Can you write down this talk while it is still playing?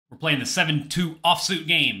playing the 7-2 offsuit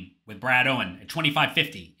game with Brad Owen at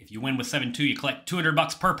 25.50. If you win with 7-2, you collect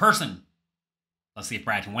 $200 per person. Let's see if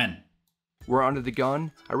Brad can win. We're under the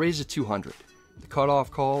gun. I raise to 200. The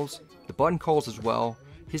cutoff calls. The button calls as well.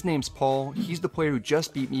 His name's Paul. He's the player who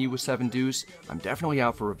just beat me with 7 deuce. I'm definitely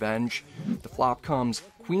out for revenge. The flop comes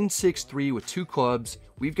Queen 6-3 with 2 clubs.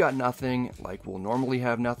 We've got nothing, like we'll normally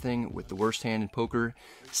have nothing with the worst hand in poker.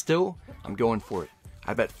 Still, I'm going for it.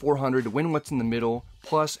 I bet 400 to win what's in the middle,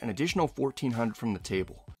 plus an additional 1,400 from the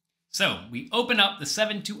table. So, we open up the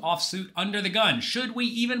 7-2 offsuit under the gun. Should we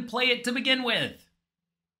even play it to begin with?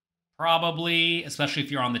 Probably, especially if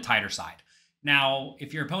you're on the tighter side. Now,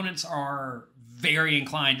 if your opponents are very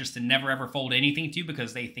inclined just to never ever fold anything to you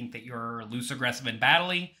because they think that you're loose, aggressive, and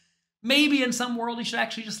battly, maybe in some world you should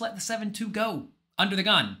actually just let the 7-2 go under the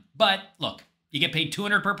gun. But look, you get paid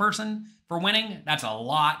 200 per person for winning. That's a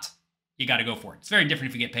lot. You got to go for it. It's very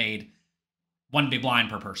different if you get paid 1 big blind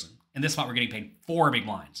per person. In this spot, we're getting paid 4 big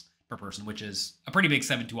blinds per person, which is a pretty big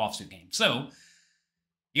 7-2 offsuit game. So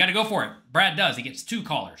you got to go for it. Brad does. He gets 2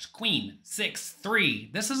 callers. Queen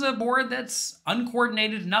 6-3. This is a board that's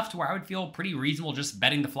uncoordinated enough to where I would feel pretty reasonable just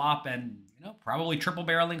betting the flop and, probably triple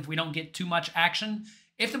barreling if we don't get too much action.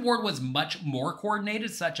 If the board was much more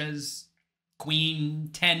coordinated, such as Queen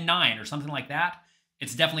 10-9 or something like that,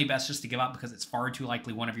 it's definitely best just to give up because it's far too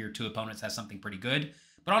likely one of your 2 opponents has something pretty good.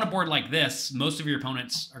 But on a board like this, most of your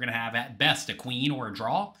opponents are going to have at best a queen or a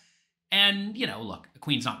draw. And, look, a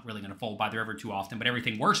queen's not really going to fold by the river too often, but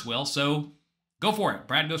everything worse will. So go for it.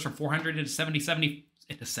 Brad goes from 400 into 770.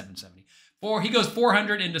 He goes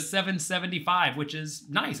 400 into 775, which is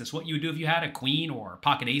nice. It's what you would do if you had a queen or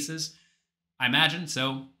pocket aces, I imagine.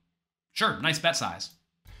 So sure, nice bet size.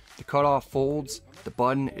 The cutoff folds. The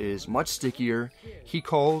button is much stickier. He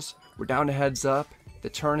calls. We're down to heads up. The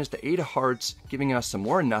turn is to 8 of hearts, giving us some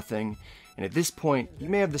more or nothing. And at this point, you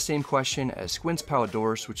may have the same question as Squints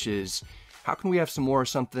Palidorus, which is, how can we have some more or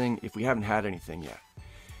something if we haven't had anything yet?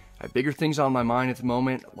 I have bigger things on my mind at the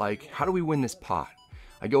moment, like how do we win this pot?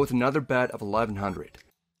 I go with another bet of 1,100.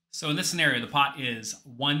 So in this scenario, the pot is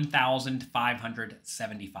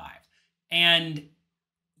 1,575. And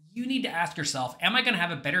you need to ask yourself, am I going to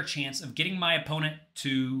have a better chance of getting my opponent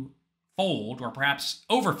to fold or perhaps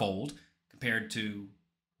overfold compared to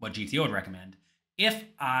what GTO would recommend if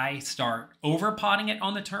I start overpotting it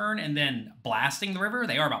on the turn and then blasting the river?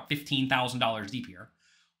 They are about $15,000 deep here.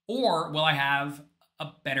 Or will I have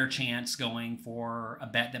a better chance going for a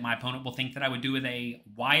bet that my opponent will think that I would do with a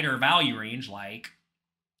wider value range like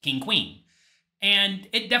King-Queen? And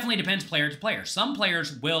it definitely depends player to player. Some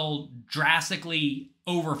players will drastically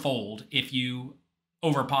overfold if you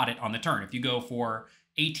overpot it on the turn. If you go for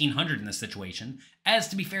 1,800 in this situation, as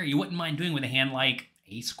to be fair, you wouldn't mind doing with a hand like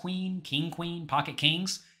Ace-Queen, King-Queen, Pocket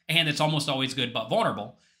Kings, a hand that's almost always good but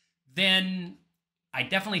vulnerable, then I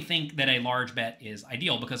definitely think that a large bet is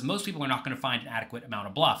ideal because most people are not going to find an adequate amount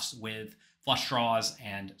of bluffs with flush draws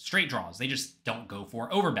and straight draws. They just don't go for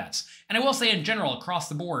overbets. And I will say in general, across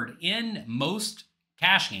the board, in most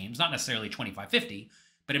cash games, not necessarily 25-50,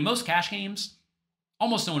 but in most cash games,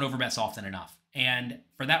 almost no one overbets often enough. And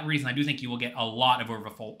for that reason, I do think you will get a lot of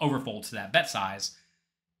overfolds to that bet size,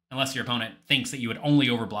 unless your opponent thinks that you would only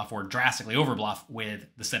overbluff or drastically overbluff with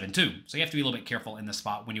the 7-2. So you have to be a little bit careful in this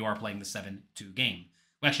spot when you are playing the 7-2 game.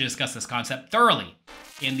 We actually discussed this concept thoroughly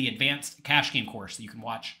in the advanced cash game course that you can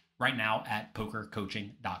watch right now at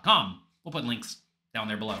pokercoaching.com. We'll put links down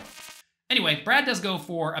there below. Anyway, Brad does go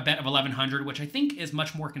for a bet of 1,100, which I think is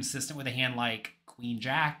much more consistent with a hand like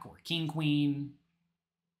Queen-Jack or King-Queen,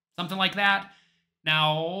 something like that.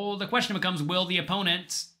 Now, the question becomes, will the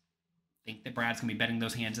opponent think that Brad's going to be betting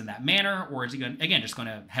those hands in that manner, or is he going, again, just going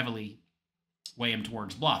to heavily weigh him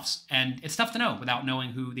towards bluffs? And it's tough to know without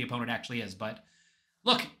knowing who the opponent actually is. But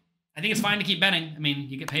look, I think it's fine to keep betting. I mean,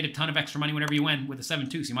 you get paid a ton of extra money whenever you win with a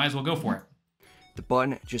 7-2, so you might as well go for it. The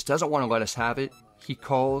button just doesn't want to let us have it. He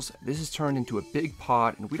calls. This has turned into a big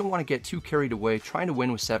pot, and we don't want to get too carried away trying to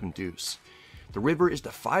win with 7 deuce. The river is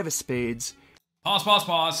the 5 of spades.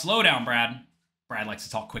 Pause. Slow down, Brad. Brad likes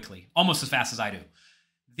to talk quickly, almost as fast as I do.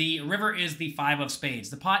 The river is the 5 of spades.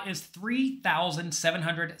 The pot is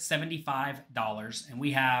 $3,775, and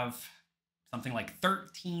we have something like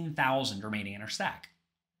 13,000 remaining in our stack.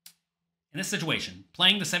 In this situation,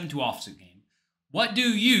 playing the 7-2 offsuit game, what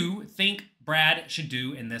do you think Brad should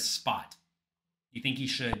do in this spot? Do you think he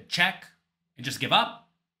should check and just give up?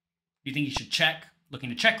 Do you think he should check, looking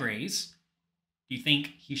to check raise? Do you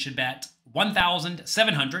think he should bet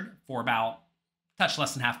 1,700 for about a touch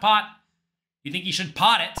less than half pot? Do you think he should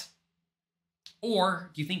pot it?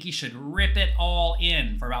 Or do you think he should rip it all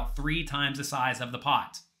in for about 3 times the size of the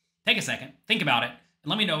pot? Take a second, think about it, and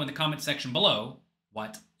let me know in the comment section below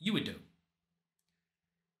what you would do.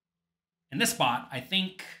 In this spot, I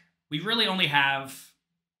think we really only have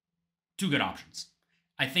two good options.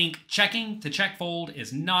 I think checking to check fold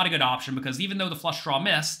is not a good option because even though the flush draw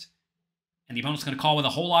missed, and the opponent's going to call with a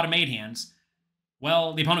whole lot of made hands,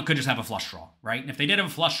 well, the opponent could just have a flush draw, right? And if they did have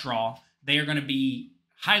a flush draw, they are going to be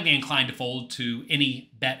highly inclined to fold to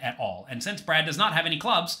any bet at all. And since Brad does not have any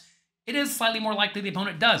clubs, it is slightly more likely the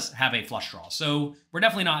opponent does have a flush draw. So we're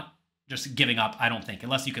definitely not just giving up, I don't think,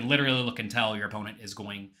 unless you can literally look and tell your opponent is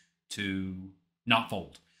going to not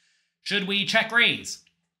fold. Should we check raise?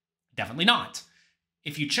 Definitely not.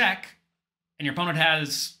 If you check and your opponent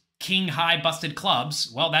has king high busted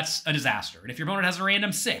clubs, well, that's a disaster. And if your opponent has a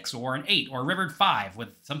random 6 or an 8 or a rivered 5 with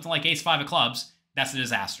something like ace 5 of clubs, that's a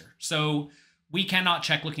disaster. So we cannot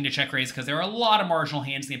check looking to check raise because there are a lot of marginal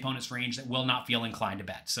hands in the opponent's range that will not feel inclined to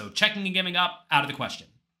bet. So checking and giving up, out of the question.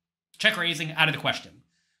 Check raising, out of the question.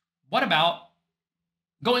 What about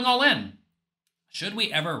going all in? Should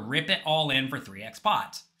we ever rip it all in for 3x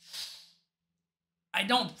pot? I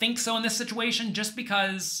don't think so in this situation, just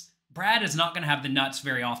because Brad is not going to have the nuts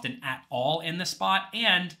very often at all in this spot,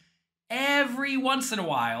 and every once in a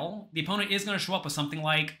while, the opponent is going to show up with something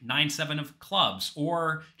like 9-7 of clubs,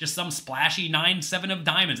 or just some splashy 9-7 of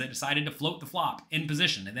diamonds that decided to float the flop in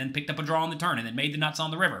position, and then picked up a draw on the turn, and then made the nuts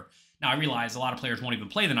on the river. Now, I realize a lot of players won't even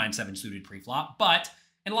play the 9-7 suited pre-flop, but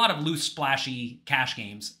in a lot of loose, splashy cash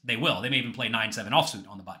games, they will. They may even play 9-7 offsuit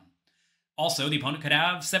on the button. Also, the opponent could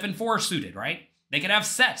have 7-4 suited, right? They could have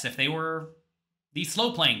sets if they were the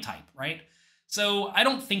slow playing type, right? So I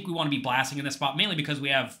don't think we want to be blasting in this spot, mainly because we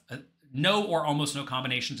have no or almost no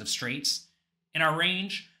combinations of straights in our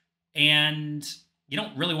range, and you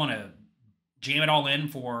don't really want to jam it all in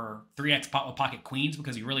for 3x pot with pocket queens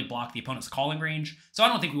because you really block the opponent's calling range. So I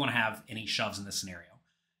don't think we want to have any shoves in this scenario,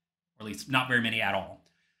 or at least not very many at all.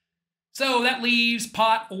 So that leaves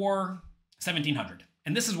pot or 1700.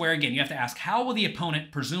 And this is where, again, you have to ask, how will the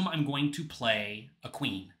opponent presume I'm going to play a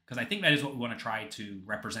queen? Because I think that is what we want to try to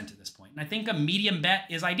represent at this point. And I think a medium bet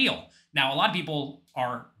is ideal. Now, a lot of people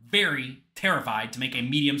are very terrified to make a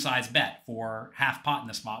medium-sized bet for half pot in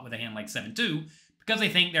the spot with a hand like 7-2 because they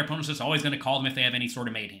think their opponent's just always going to call them if they have any sort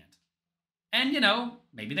of made hand. And, you know,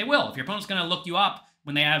 maybe they will. If your opponent's going to look you up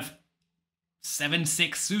when they have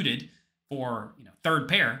 7-6 suited for, you know, third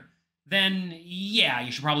pair, then, yeah,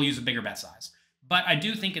 you should probably use a bigger bet size. But I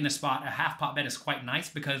do think in this spot, a half pot bet is quite nice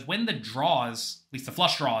because when the draws, at least the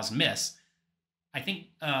flush draws, miss, I think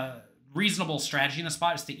a reasonable strategy in the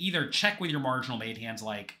spot is to either check with your marginal made hands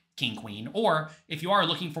like king, queen, or if you are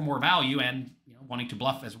looking for more value and, you know, wanting to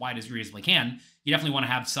bluff as wide as you reasonably can, you definitely want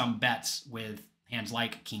to have some bets with hands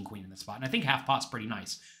like king, queen in this spot. And I think half pot's pretty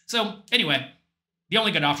nice. So anyway, the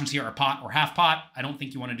only good options here are pot or half pot. I don't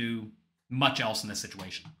think you want to do much else in this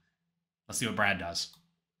situation. Let's see what Brad does.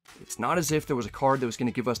 It's not as if there was a card that was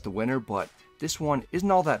going to give us the winner, but this one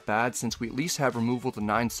isn't all that bad since we at least have removal to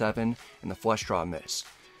 9-7 and the flush draw miss.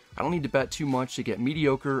 I don't need to bet too much to get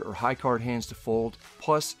mediocre or high card hands to fold,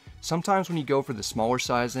 plus sometimes when you go for the smaller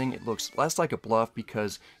sizing it looks less like a bluff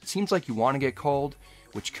because it seems like you want to get called,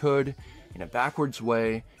 which could, in a backwards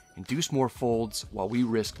way, induce more folds while we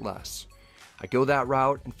risk less. I go that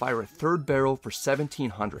route and fire a third barrel for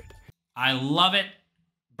 1700. I love it.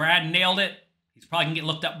 Brad nailed it. He's probably going to get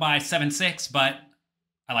looked up by 7-6, but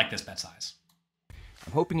I like this bet size.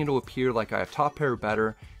 I'm hoping it'll appear like I have top pair or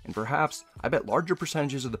better, and perhaps I bet larger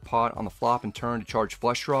percentages of the pot on the flop and turn to charge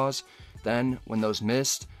flush draws. Then, when those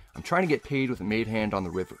missed, I'm trying to get paid with a made hand on the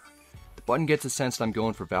river. The button gets a sense that I'm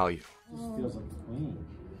going for value. This feels like the queen.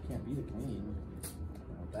 Can't be the queen.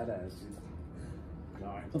 That ass. No,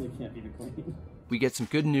 I really can't be the queen. We get some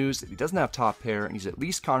good news that he doesn't have top pair and he's at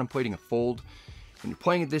least contemplating a fold. When you're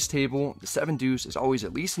playing at this table, the 7 deuce is always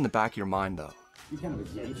at least in the back of your mind though. You kind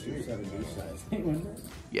of against your 7 deuce size thing, wouldn't it?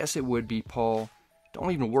 Yes, it would be, Paul.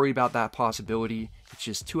 Don't even worry about that possibility. It's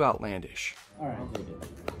just too outlandish. Alright, I'll take it.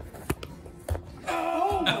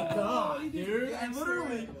 Oh my god, dude!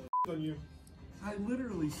 I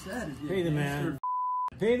literally said it. Pay the man.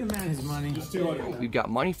 Pay the man his money. Just 200. We've got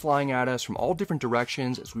money flying at us from all different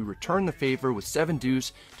directions as we return the favor with 7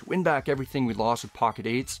 deuce to win back everything we lost with pocket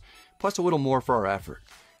 8s, plus a little more for our effort.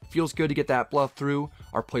 It feels good to get that bluff through.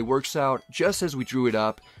 Our play works out just as we drew it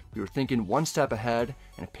up. We were thinking one step ahead,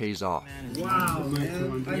 and it pays off. Wow,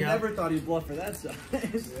 man. I never thought he'd bluff for that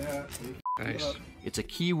size. Yeah. Nice. It's a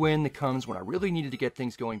key win that comes when I really needed to get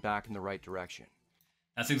things going back in the right direction.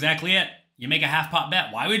 That's exactly it. You make a half pot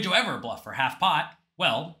bet. Why would you ever bluff for half pot?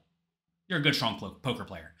 Well, you're a good, strong poker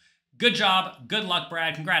player. Good job. Good luck,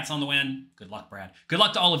 Brad. Congrats on the win. Good luck, Brad. Good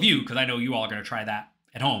luck to all of you, because I know you all are going to try that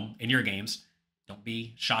at home in your games. Don't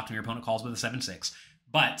be shocked when your opponent calls with a 7-6.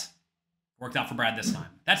 But worked out for Brad this time.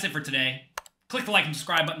 That's it for today. Click the like and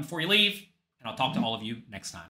subscribe button before you leave, and I'll talk to all of you next time.